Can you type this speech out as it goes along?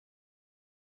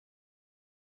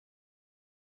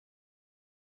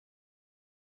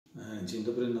Dzień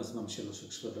dobry, nazywam się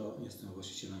Leszek Szwedo, jestem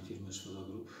właścicielem firmy Szwedo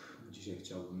Group. Dzisiaj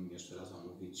chciałbym jeszcze raz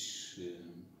omówić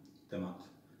temat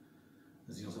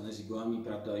związany z igłami,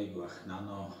 prawda, igłach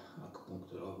nano,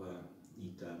 akupunkturowe i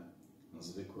te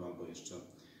zwykłe, albo jeszcze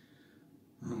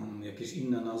jakieś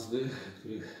inne nazwy,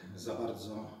 których za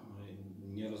bardzo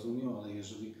nie rozumiem, ale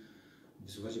jeżeli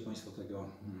wysłuchacie Państwo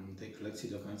tej lekcji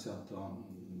do końca, to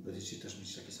będziecie też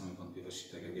mieć takie same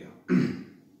wątpliwości, tak jak ja.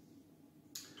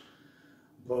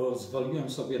 Pozwoliłem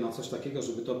sobie na coś takiego,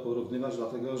 żeby to porównywać,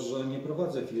 dlatego że nie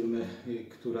prowadzę firmy,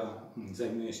 która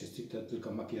zajmuje się stricte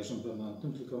tylko makijażem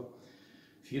permanentnym, tylko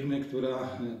firmy,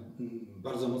 która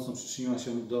bardzo mocno przyczyniła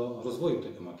się do rozwoju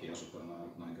tego makijażu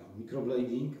permanentnego.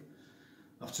 Microblading,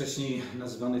 a wcześniej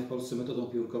nazywany w Polsce metodą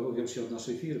piórkową, wziął się od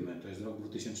naszej firmy. To jest rok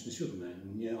 2007,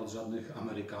 nie od żadnych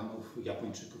Amerykanów,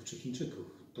 Japończyków czy Chińczyków.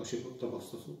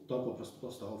 To po prostu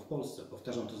powstało w Polsce.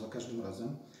 Powtarzam to za każdym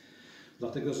razem.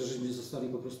 Dlatego, że żeśmy zostali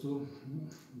po prostu,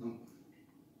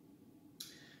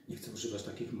 nie chcę używać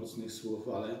takich mocnych słów,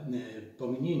 ale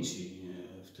pominięci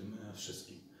w tym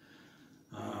wszystkim.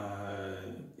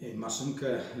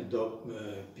 Maszynkę do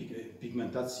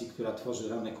pigmentacji, która tworzy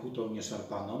ranę kłutą,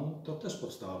 nieszarpaną, to też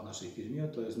powstała w naszej firmie.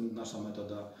 To jest nasza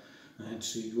metoda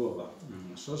trzyigłowa.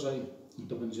 Szerzej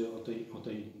to będzie o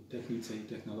tej technice i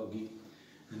technologii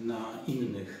na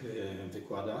innych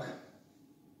wykładach.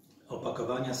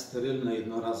 Opakowania sterylne,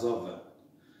 jednorazowe.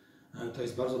 To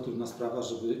jest bardzo trudna sprawa,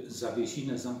 żeby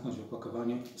zawiesinę zamknąć w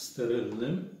opakowaniu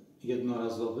sterylnym,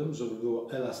 jednorazowym, żeby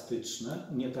było elastyczne,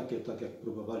 nie takie, tak jak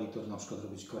próbowali to na przykład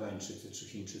robić Koreańczycy czy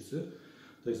Chińczycy.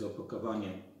 To jest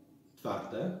opakowanie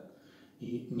twarde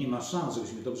i nie ma szans,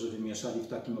 żebyśmy dobrze wymieszali w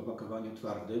takim opakowaniu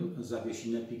twardym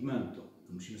zawiesinę pigmentu.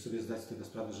 Musimy sobie zdać z tego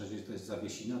sprawę, że jeżeli to jest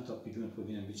zawiesina, to pigment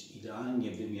powinien być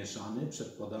idealnie wymieszany przed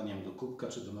podaniem do kubka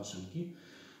czy do maszynki.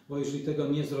 Bo jeżeli tego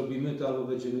nie zrobimy, to albo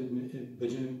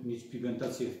będziemy mieć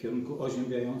pigmentację w kierunku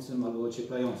oziębiającym albo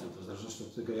ocieplającym. To w zależności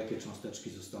od tego, jakie cząsteczki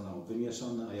zostaną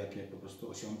wymieszane, a jakie po prostu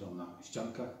osiądą na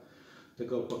ściankach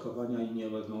tego opakowania i nie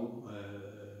ulegną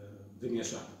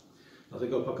wymieszaniu.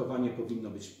 Dlatego opakowanie powinno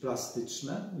być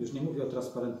plastyczne. Już nie mówię o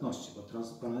transparentności, bo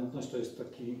transparentność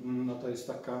to jest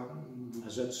taka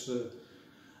rzecz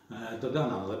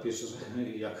dodana. Lepiej, że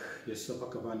jak jest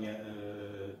opakowanie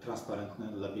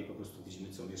transparentne, lepiej po prostu widzimy,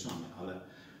 co mieszamy, ale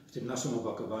w tym naszym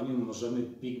opakowaniu możemy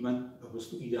pigment po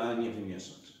prostu idealnie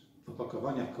wymieszać. W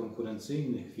opakowaniach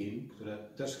konkurencyjnych firm, które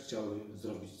też chciały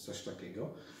zrobić coś takiego,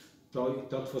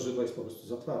 to tworzywo jest po prostu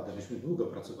za twarde. Myśmy długo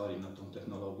pracowali nad tą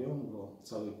technologią, bo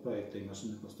cały projekt tej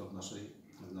maszyny powstał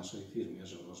w naszej firmie,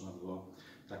 że można było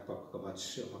tak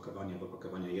pakować opakowanie w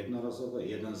opakowania jednorazowe,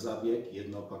 jeden zabieg,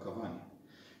 jedno opakowanie.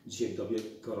 Dzisiaj w dobie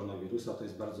koronawirusa to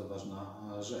jest bardzo ważna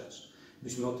rzecz.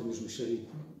 Myśmy o tym już myśleli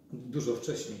dużo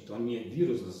wcześniej. To nie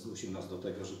wirus zmusił nas do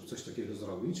tego, żeby coś takiego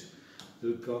zrobić,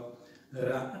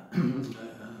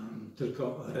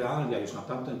 tylko realia już na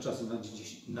tamten czas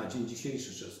i na dzień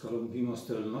dzisiejszy, że skoro mówimy o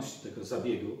sterylności tego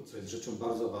zabiegu, co jest rzeczą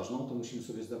bardzo ważną, to musimy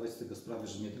sobie zdawać z tego sprawę,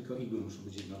 że nie tylko igły muszą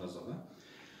być jednorazowe,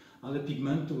 ale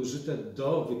pigmenty użyte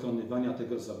do wykonywania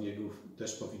tego zabiegu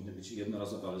też powinny być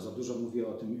jednorazowe, ale za dużo mówię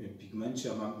o tym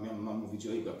pigmencie, a mam mówić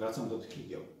o igłach. Wracam do tych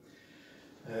igieł.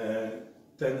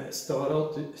 Ten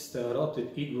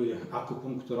stereotyp igły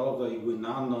akupunkturowe, igły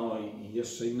nano i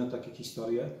jeszcze inne takie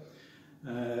historie,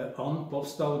 on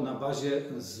powstał na bazie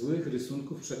złych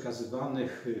rysunków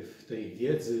przekazywanych w tej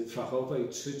wiedzy fachowej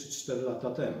 3 czy 4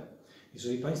 lata temu.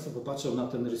 Jeżeli Państwo popatrzą na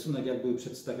ten rysunek, jak były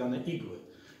przedstawiane igły,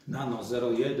 nano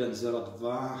 01,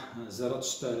 02,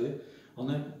 04,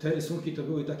 te rysunki to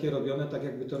były takie robione, tak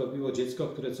jakby to robiło dziecko,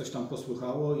 które coś tam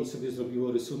posłuchało i sobie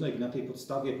zrobiło rysunek. Na tej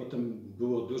podstawie potem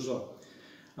było dużo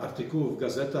artykułów w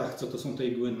gazetach, co to są te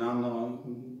igły nano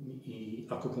i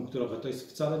akupunkturowe. To jest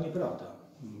wcale nieprawda.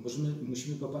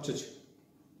 Musimy popatrzeć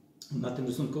na tym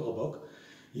rysunku obok.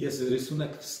 Jest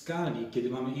rysunek w skali, kiedy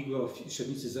mamy igłę o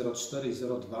średnicy 0,4 i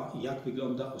 0,2 i jak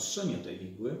wygląda ostrzenie tej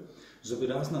igły, żeby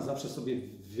raz na zawsze sobie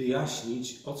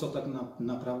wyjaśnić, o co tak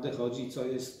naprawdę chodzi i co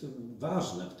jest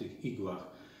ważne w tych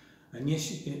igłach.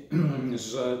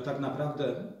 Że tak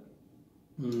naprawdę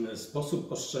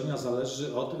sposób ostrzenia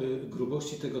zależy od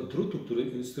grubości tego drutu,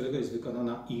 z którego jest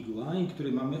wykonana igła i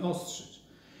który mamy ostrzyć.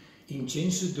 Im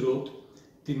cieńszy drut,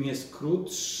 tym jest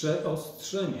krótsze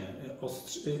ostrzenie.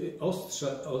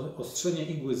 Ostrzenie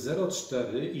igły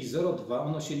 0,4 i 0,2,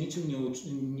 ono się niczym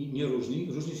nie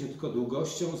różni, różni się tylko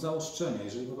długością zaostrzenia.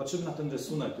 Jeżeli popatrzymy na ten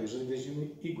rysunek, to jeżeli weźmiemy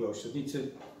igłę o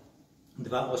średnicy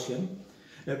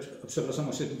 2,8,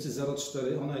 o średnicy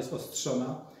 0,4, ona jest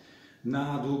ostrzona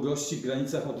na długości w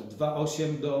granicach od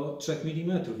 2,8 do 3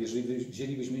 mm. Jeżeli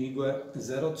wzięlibyśmy igłę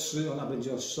 0,3, ona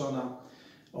będzie ostrzona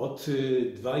od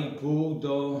 2,5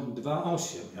 do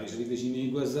 2,8. A jeżeli weźmiemy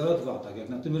igłę 0,2, tak jak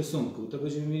na tym rysunku, to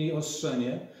będziemy mieli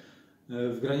ostrzenie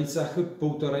w granicach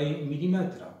 1,5 mm.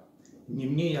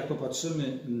 Niemniej jak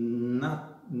popatrzymy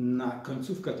na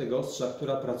końcówkę tego ostrza,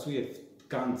 która pracuje w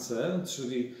tkance,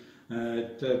 czyli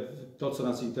to, co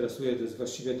nas interesuje, to jest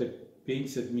właściwie te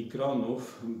 500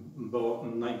 mikronów, bo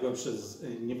najgłębsze,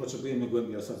 nie potrzebujemy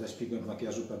głębiej osadzać pigment w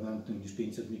makijażu permanentnym niż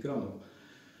 500 mikronów.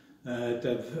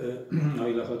 O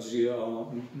ile chodzi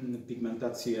o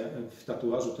pigmentację w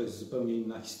tatuażu, to jest zupełnie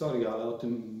inna historia, ale o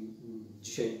tym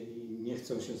dzisiaj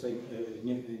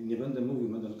nie będę mówił,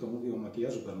 będę tylko mówił o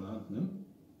makijażu permanentnym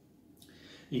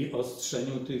i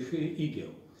ostrzeniu tych igieł.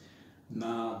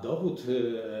 Na dowód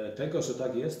tego, że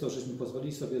tak jest, to żeśmy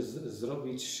pozwolili sobie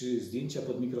zrobić zdjęcia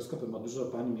pod mikroskopem, a dużo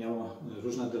pań miało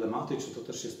różne dylematy, czy to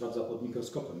też się sprawdza pod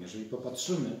mikroskopem. Jeżeli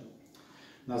popatrzymy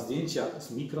na zdjęcia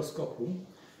z mikroskopu,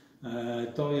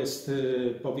 to jest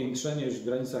powiększenie już w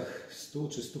granicach 100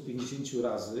 czy 150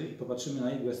 razy i popatrzymy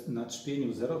na igłę na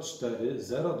trzpieniu 0,4,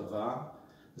 0,2,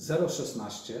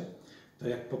 0,16, to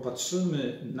jak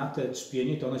popatrzymy na te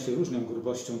trzpienie, to one się różnią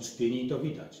grubością trzpieni i to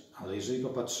widać. Ale jeżeli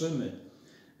popatrzymy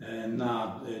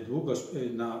na długość,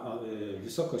 na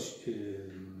wysokość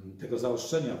tego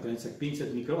zaostrzenia w granicach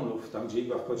 500 mikronów, tam gdzie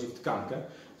igła wchodzi w tkankę,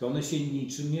 to one się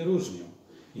niczym nie różnią.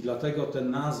 I dlatego te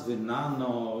nazwy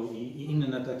nano i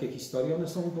inne takie historie, one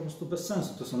są po prostu bez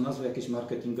sensu. To są nazwy jakieś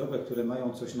marketingowe, które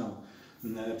mają coś nam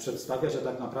przedstawiać, a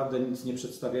tak naprawdę nic nie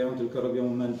przedstawiają, tylko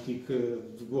robią mętlik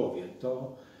w głowie.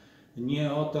 To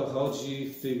nie o to chodzi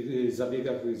w tych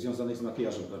zabiegach związanych z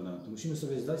makijażem permanentnym. Musimy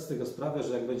sobie zdać z tego sprawę,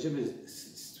 że jak będziemy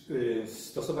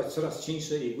stosować coraz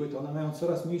cieńsze igły, to one mają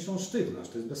coraz mniejszą sztywność.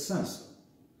 To jest bez sensu.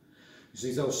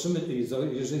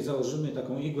 Jeżeli założymy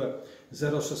taką igłę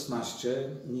 0,16,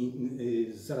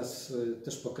 zaraz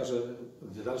też pokażę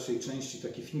w dalszej części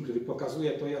taki film, który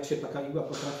pokazuje to, jak się taka igła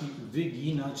potrafi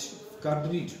wyginać w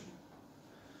kartridżu.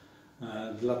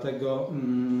 Dlatego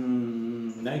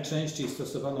najczęściej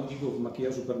stosowaną igłą w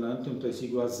makijażu permanentnym to jest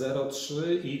igła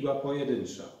 0,3 i igła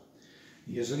pojedyncza.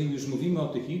 Jeżeli już mówimy o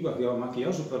tych igłach i o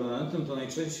makijażu permanentnym, to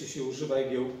najczęściej się używa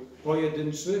igieł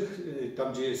pojedynczych,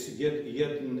 tam gdzie jest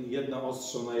jedno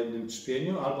ostrze na jednym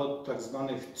trzpieniu, albo tak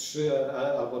zwanych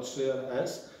 3RE albo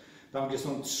 3RS, tam gdzie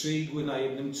są 3 igły na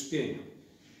jednym trzpieniu.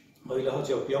 O ile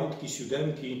chodzi o piątki,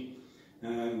 siódemki,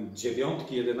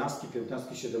 dziewiątki, 11,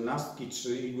 15, 17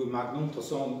 czy igły magnum, to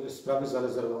są sprawy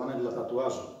zarezerwowane dla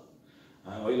tatuażu.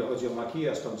 O ile chodzi o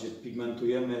makijaż, tam gdzie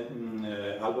pigmentujemy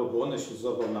albo błonę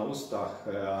śluzową na ustach,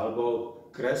 albo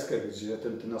kreskę, gdzie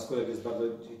ten naskórek jest bardzo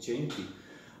cienki,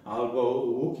 albo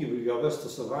łuki brwiowe,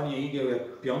 stosowanie igieł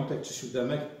jak piątek czy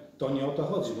siódemek, to nie o to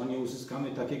chodzi, bo nie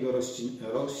uzyskamy takiego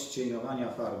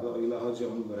rozcieniowania farby, o ile chodzi o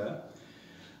numerę,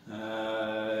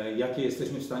 jakie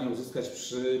jesteśmy w stanie uzyskać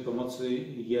przy pomocy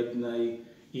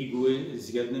jednej igły z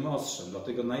jednym ostrzem.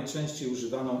 Dlatego najczęściej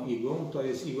używaną igłą to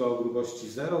jest igła o grubości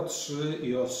 0,3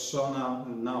 i ostrzona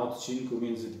na odcinku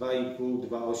między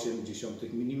 2,5–2,8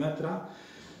 mm,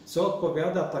 co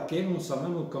odpowiada takiemu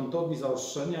samemu kątowi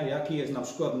zaostrzenia, jaki jest na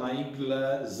przykład na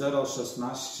igle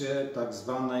 0,16, tak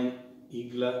zwanej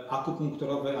igle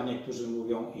akupunkturowej, a niektórzy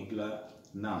mówią igle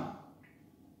nano.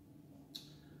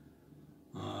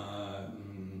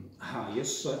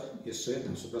 Jeszcze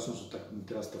jeden, przepraszam, że tak mi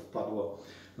teraz to wpadło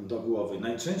do głowy.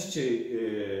 Najczęściej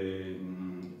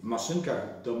w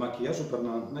maszynkach do makijażu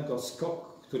permanentnego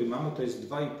skok, który mamy, to jest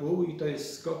 2,5 i to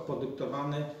jest skok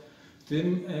podyktowany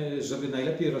tym, żeby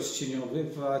najlepiej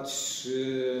rozcieniowywać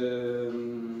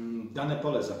dane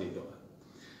pole zabiegowe.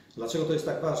 Dlaczego to jest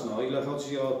tak ważne? O ile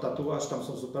chodzi o tatuaż, tam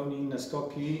są zupełnie inne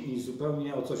skoki i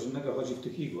zupełnie o coś innego chodzi w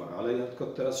tych igłach, ale ja tylko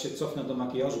teraz się cofnę do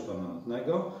makijażu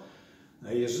permanentnego.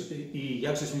 I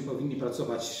jak żeśmy powinni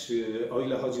pracować, o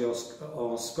ile chodzi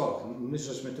o skok. My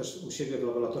żeśmy też u siebie w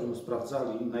laboratorium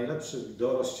sprawdzali najlepszy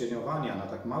do rozcieniowania na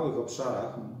tak małych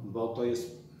obszarach,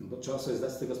 bo trzeba sobie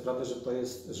zdać z tego sprawę,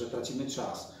 że tracimy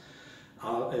czas.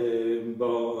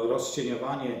 Bo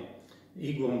rozcieniowanie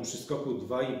igłą przy skoku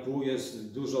 2,5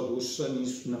 jest dużo dłuższe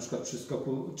niż na przykład przy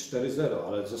skoku 4,0,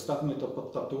 ale zostawmy to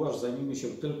pod tatuaż, zajmijmy się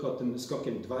tylko tym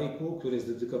skokiem 2,5, który jest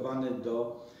dedykowany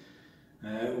do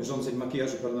urządzeń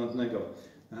makijażu permanentnego.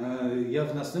 Ja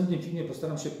w następnym filmie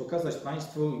postaram się pokazać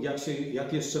Państwu,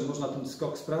 jak jeszcze można ten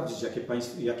skok sprawdzić,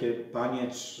 jakie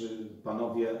Panie czy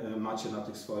Panowie macie na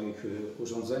tych swoich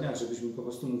urządzeniach, żebyśmy po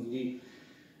prostu mówili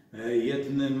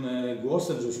jednym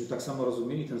głosem, żebyśmy tak samo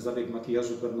rozumieli ten zabieg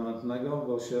makijażu permanentnego,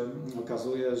 bo się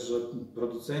okazuje, że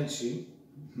producenci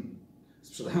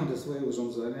sprzedają te swoje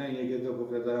urządzenia i niekiedy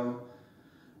opowiadają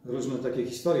różne takie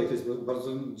historie. To jest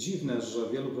bardzo dziwne, że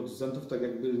wielu producentów tak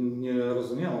jakby nie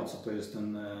rozumiało, co to jest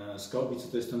ten skop i co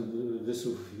to jest ten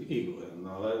wysuw igły.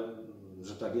 No ale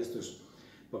że tak jest, to już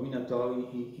pominę to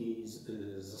i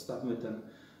zostawmy ten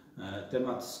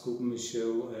temat, skupmy się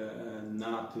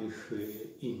na tych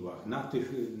igłach.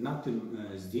 Na tym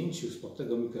zdjęciu spod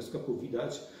tego mikroskopu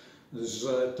widać,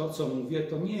 że to, co mówię,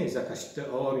 to nie jest jakaś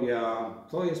teoria,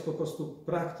 to jest po prostu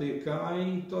praktyka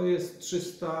i to jest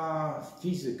czysta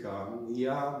fizyka.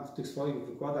 Ja w tych swoich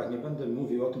wykładach nie będę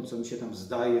mówił o tym, co mi się tam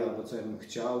zdaje, albo co ja bym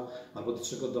chciał, albo do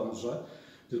czego dążę,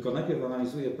 tylko najpierw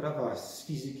analizuję prawa z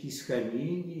fizyki, z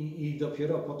chemii i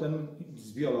dopiero potem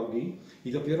z biologii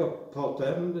i dopiero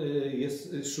potem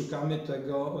szukamy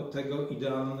tego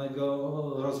idealnego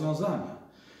rozwiązania.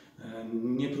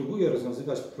 Nie próbuję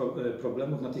rozwiązywać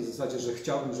problemów na tej zasadzie, że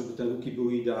chciałbym, żeby te łuki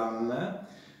były idealne,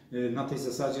 na tej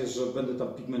zasadzie, że będę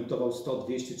tam pigmentował 100,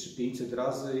 200 czy 500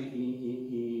 razy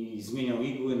i zmieniał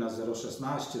igły na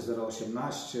 0,16,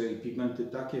 0,18 i pigmenty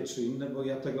takie czy inne, bo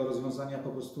ja tego rozwiązania po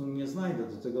prostu nie znajdę.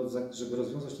 Do tego, żeby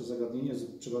rozwiązać to zagadnienie,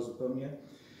 trzeba zupełnie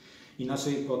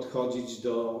inaczej podchodzić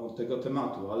do tego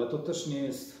tematu, ale to też nie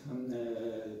jest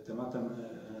tematem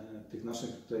tych naszych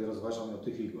tutaj rozważań o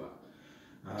tych igłach.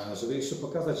 Żeby jeszcze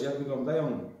pokazać, jak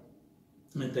wyglądają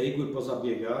te igły po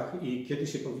zabiegach i kiedy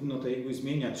się powinno te igły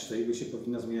zmieniać, czy te igły się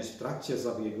powinno zmieniać w trakcie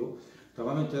zabiegu, to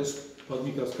mamy też pod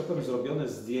mikroskopem zrobione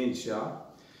zdjęcia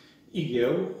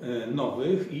igieł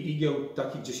nowych i igieł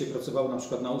takich, gdzie się pracowało na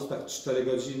przykład na ustach 4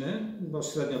 godziny, bo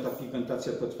średnio ta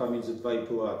pigmentacja to trwa między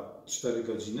 2,5 a 4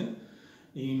 godziny.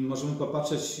 I możemy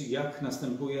popatrzeć, jak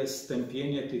następuje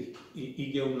stępienie tych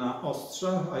igieł na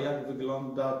ostrzach, a jak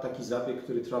wygląda taki zabieg,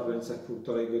 który trwa w granicach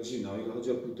 1,5 godziny. O ile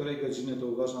chodzi o 1,5 godziny, to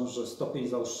uważam, że stopień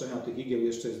zaostrzenia tych igieł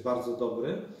jeszcze jest bardzo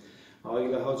dobry, a o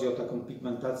ile chodzi o taką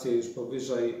pigmentację już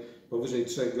powyżej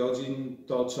 3 godzin,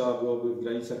 to trzeba byłoby w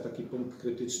granicach taki punkt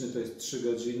krytyczny, to jest 3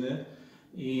 godziny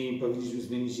i powinniśmy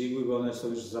zmienić igły, bo one są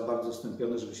już za bardzo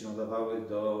stępione, żeby się nadawały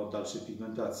do dalszej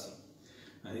pigmentacji.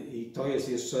 I to jest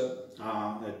jeszcze,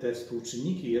 a te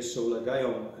współczynniki jeszcze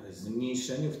ulegają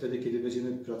zmniejszeniu wtedy, kiedy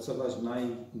będziemy pracować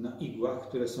na igłach,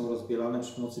 które są rozbielane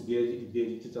przy pomocy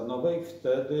bieli tytanowej.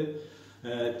 Wtedy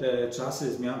te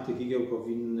czasy zmian tych igieł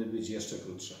powinny być jeszcze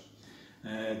krótsze.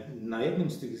 Na jednym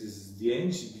z tych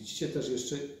zdjęć widzicie też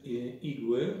jeszcze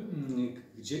igły,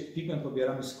 gdzie pigment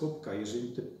pobieramy z kubka.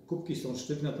 Jeżeli te kubki są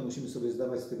sztywne, to musimy sobie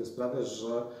zdawać z tego sprawę,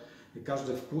 że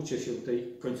każde wpłucie się tej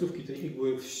końcówki tej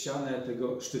igły w ścianę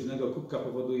tego sztywnego kubka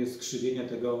powoduje skrzywienie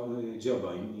tego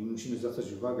dzioba i musimy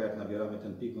zwracać uwagę, jak nabieramy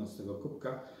ten pigment z tego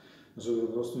kubka, żeby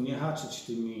po prostu nie haczyć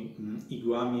tymi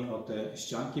igłami o te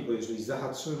ścianki, bo jeżeli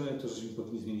zahaczymy, to żeśmy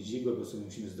powinni zmienić igłę, bo sobie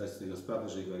musimy zdać z tego sprawę,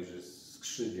 że igła już jest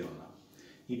skrzywiona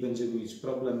i będziemy mieć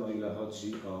problem, o ile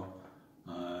chodzi o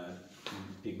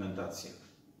pigmentację.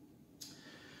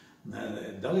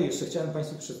 Dalej jeszcze chciałem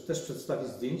Państwu też przedstawić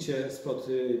zdjęcie spod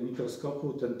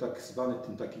mikroskopu, ten tak zwany,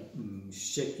 ten taki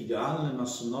ściek idealny,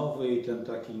 maszynowy i ten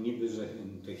taki niby, że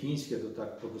te chińskie to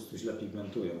tak po prostu źle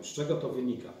pigmentują. Z czego to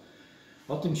wynika?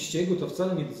 O tym ściegu to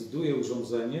wcale nie decyduje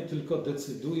urządzenie, tylko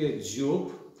decyduje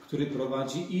dziób, który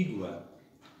prowadzi igłę.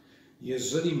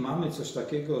 Jeżeli mamy coś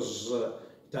takiego, że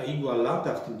ta igła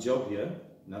lata w tym dziobie,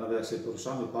 nawet jak sobie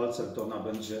poruszamy palcem, to ona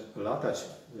będzie latać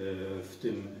w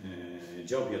tym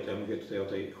dziobie, to ja mówię tutaj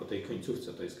o tej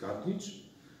końcówce, to jest kartridż,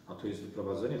 a tu jest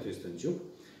wyprowadzenie, to jest ten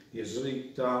dziób.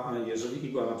 Jeżeli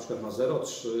igła na przykład ma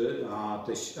 0,3,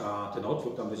 a ten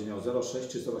otwór tam będzie miał 0,6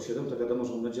 czy 0,7, to wiadomo,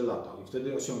 że on będzie latał. I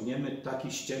wtedy osiągniemy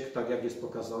taki ściek, tak jak jest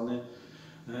pokazany,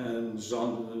 że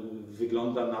on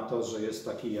wygląda na to, że jest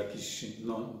taki jakiś,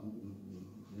 no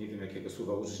nie wiem jakiego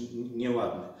słowa użyć,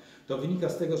 nieładny. To wynika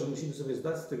z tego, że musimy sobie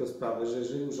zdać z tego sprawę, że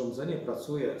jeżeli urządzenie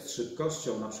pracuje z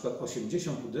szybkością na przykład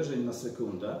 80 uderzeń na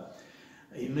sekundę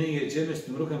i my jedziemy z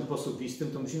tym ruchem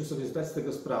posuwistym, to musimy sobie zdać z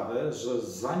tego sprawę, że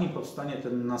zanim powstanie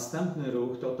ten następny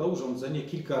ruch, to urządzenie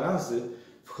kilka razy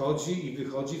wchodzi i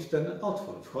wychodzi w ten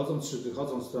otwór. Wchodząc czy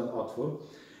wychodząc w ten otwór,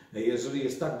 jeżeli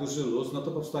jest tak duży luz, no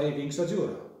to powstaje większa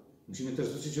dziura. Musimy też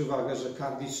zwrócić uwagę, że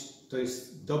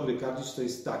dobry kartridż to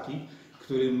jest taki,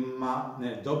 który ma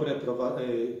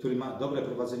dobre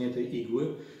prowadzenie tej igły.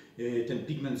 Ten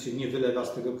pigment się nie wylewa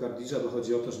z tego kartridża, bo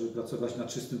chodzi o to, żeby pracować na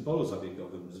czystym polu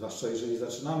zabiegowym. Zwłaszcza jeżeli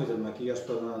zaczynamy ten makijaż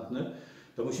permanentny,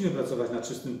 to musimy pracować na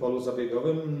czystym polu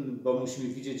zabiegowym, bo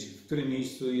musimy widzieć, w którym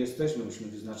miejscu jesteśmy.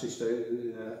 Musimy wyznaczyć te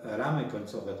ramy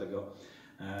końcowe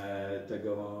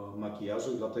tego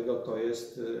makijażu, dlatego to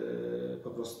jest po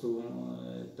prostu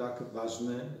tak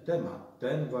ważny temat.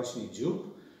 Ten właśnie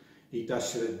dziób i ta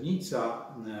średnica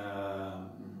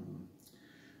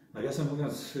Nawiasem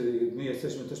mówiąc, my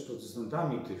jesteśmy też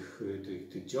producentami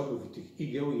tych dziobów i tych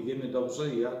igieł i wiemy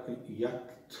dobrze, jak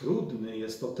trudny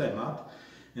jest to temat,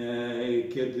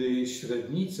 kiedy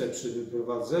średnice przy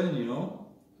wyprowadzeniu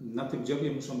na tym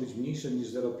dziobie muszą być mniejsze niż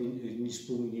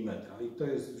 0,5 mm. I to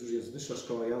już jest wyższa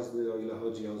szkoła jazdy, o ile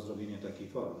chodzi o zrobienie takiej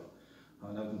formy.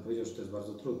 Ale nawet bym powiedział, że to jest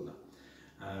bardzo trudne.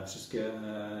 Wszystkie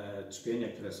czpienie,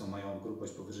 które mają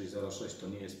grubość powyżej 0,6 to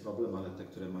nie jest problem, ale te,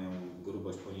 które mają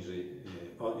grubość poniżej,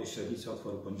 średnicę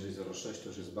otworu poniżej 0,6 to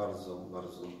już jest bardzo,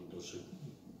 bardzo duży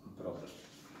problem.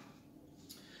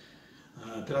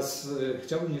 Teraz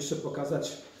chciałbym jeszcze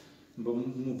pokazać, bo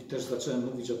też zacząłem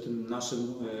mówić o tym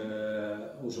naszym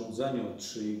urządzeniu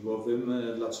trzyigłowym,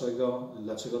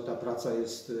 dlaczego ta praca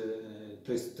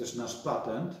to jest też nasz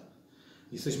patent.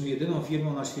 Jesteśmy jedyną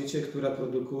firmą na świecie, która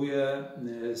produkuje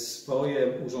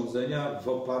swoje urządzenia w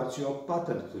oparciu o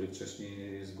patent, który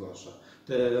wcześniej zgłasza.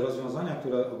 Te rozwiązania,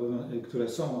 które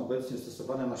są obecnie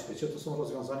stosowane na świecie, to są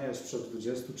rozwiązania już sprzed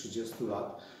 20-30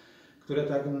 lat, które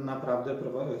tak naprawdę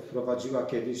wprowadziła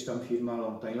kiedyś tam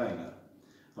firma Liner,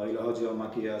 o ile chodzi o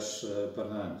makijaż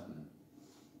permanentny.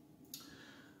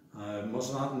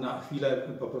 Można na chwilę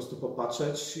po prostu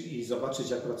popatrzeć i zobaczyć,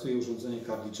 jak pracuje urządzenie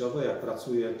kartridżowe, jak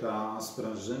pracuje ta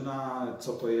sprężyna,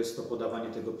 co to jest to podawanie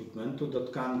tego pigmentu do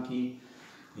tkanki,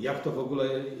 jak to w ogóle,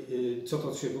 co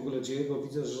to się w ogóle dzieje, bo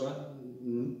widzę, że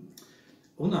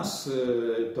u nas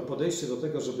to podejście do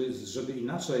tego, żeby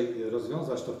inaczej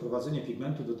rozwiązać to wprowadzenie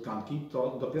pigmentu do tkanki,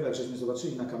 to dopiero jak żeśmy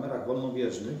zobaczyli na kamerach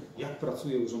wolnobieżnych, jak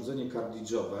pracuje urządzenie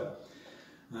kartridżowe.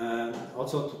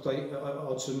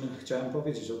 O czym chciałem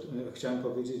powiedzieć? Chciałem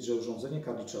powiedzieć, że urządzenie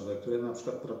kartridżowe, które na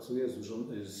przykład pracuje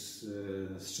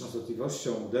z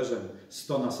częstotliwością uderzeń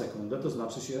 100 na sekundę, to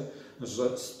znaczy się,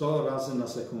 że 100 razy na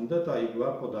sekundę ta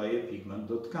igła podaje pigment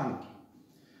do tkanki.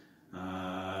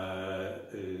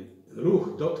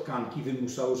 Ruch do tkanki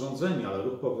wymusza urządzenie, ale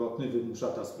ruch powrotny wymusza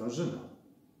ta sprężyna.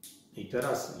 I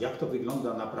teraz, jak to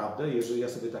wygląda naprawdę, jeżeli ja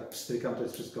sobie tak pstrykam, to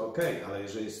jest wszystko ok, ale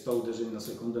jeżeli jest 100 uderzeń na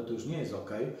sekundę, to już nie jest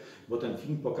ok, bo ten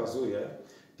film pokazuje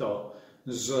to,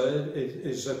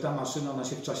 że ta maszyna, ona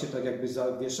się w czasie tak jakby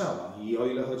zawieszała. I o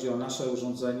ile chodzi o nasze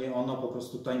urządzenie, ono po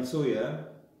prostu tańcuje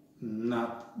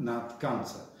na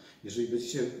tkance. Jeżeli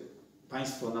byście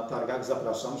Państwo na targach,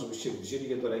 zapraszam, żebyście wzięli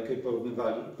je do ręki i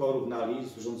porównali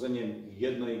z urządzeniem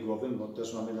jednoigłowym, bo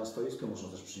też mamy na stoisku, można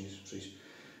też przyjść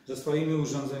ze swoimi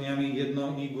urządzeniami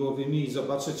jednoigłowymi i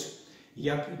zobaczyć,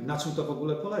 na czym to w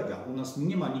ogóle polega. U nas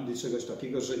nie ma nigdy czegoś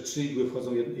takiego, że 3 igły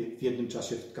wchodzą w jednym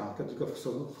czasie w tkankę, tylko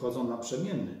wchodzą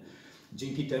naprzemienny.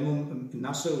 Dzięki temu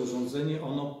nasze urządzenie,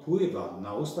 ono pływa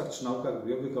na ustach czy na łukach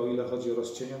brwiowych, o ile chodzi o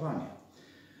rozcieniowanie.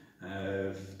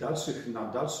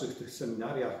 Na dalszych tych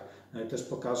seminariach też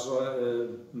pokażę,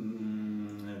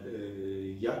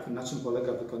 na czym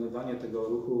polega wykonywanie tego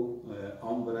ruchu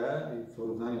ombre w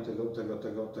porównaniu tego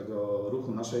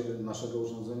ruchu naszego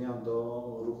urządzenia do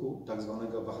ruchu tak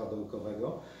zwanego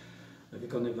wahadełkowego,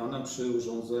 wykonywane przy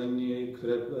urządzeniu,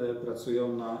 które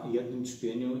pracują na jednym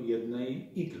czpieniu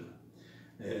jednej igły.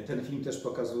 Ten film też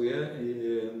pokazuje,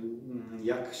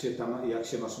 jak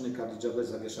się maszyny kartridżowe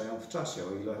zawieszają w czasie.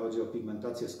 O ile chodzi o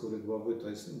pigmentację skóry głowy,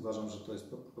 uważam, że to jest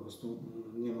po prostu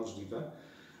niemożliwe.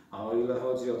 A o ile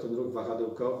chodzi o ten ruch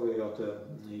wahadełkowy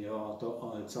i o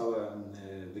to całe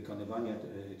wykonywanie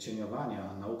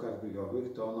cieniowania na łukach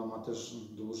brwiowych, to ono ma też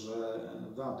duże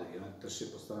wady. Ja też się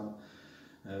postaram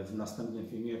w następnym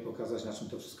filmie pokazać, na czym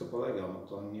to wszystko polega. No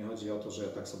to nie chodzi o to, że ja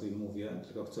tak sobie mówię,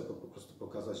 tylko chcę po prostu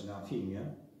pokazać na filmie,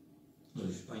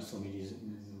 żebyście Państwo mieli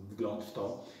wgląd w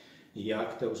to,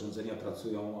 jak te urządzenia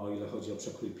pracują, o ile chodzi o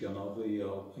przekrój pionowy i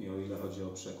o ile chodzi o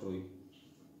przekrój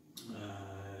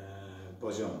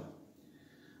poziomy.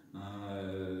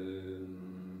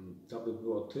 To by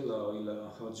było tyle, o ile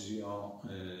chodzi o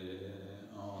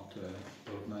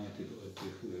porównanie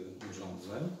tych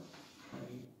urządzeń. No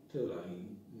i tyle.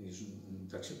 I już,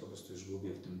 tak się po prostu już gubię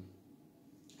w tym,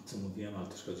 co mówiłem, ale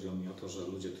też chodziło mi o to, że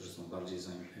ludzie, którzy są bardziej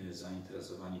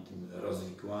zainteresowani tym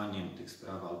rozwikłaniem tych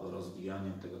spraw albo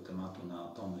rozwijaniem tego tematu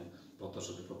na atomy po to,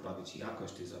 żeby poprawić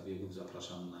jakość tych zabiegów,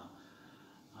 zapraszam na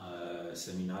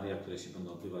seminaria, które się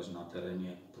będą odbywać na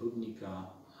terenie Prudnika,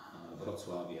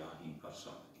 Wrocławia i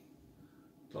Warszawy.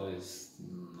 To jest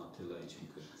na tyle i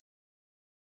dziękuję.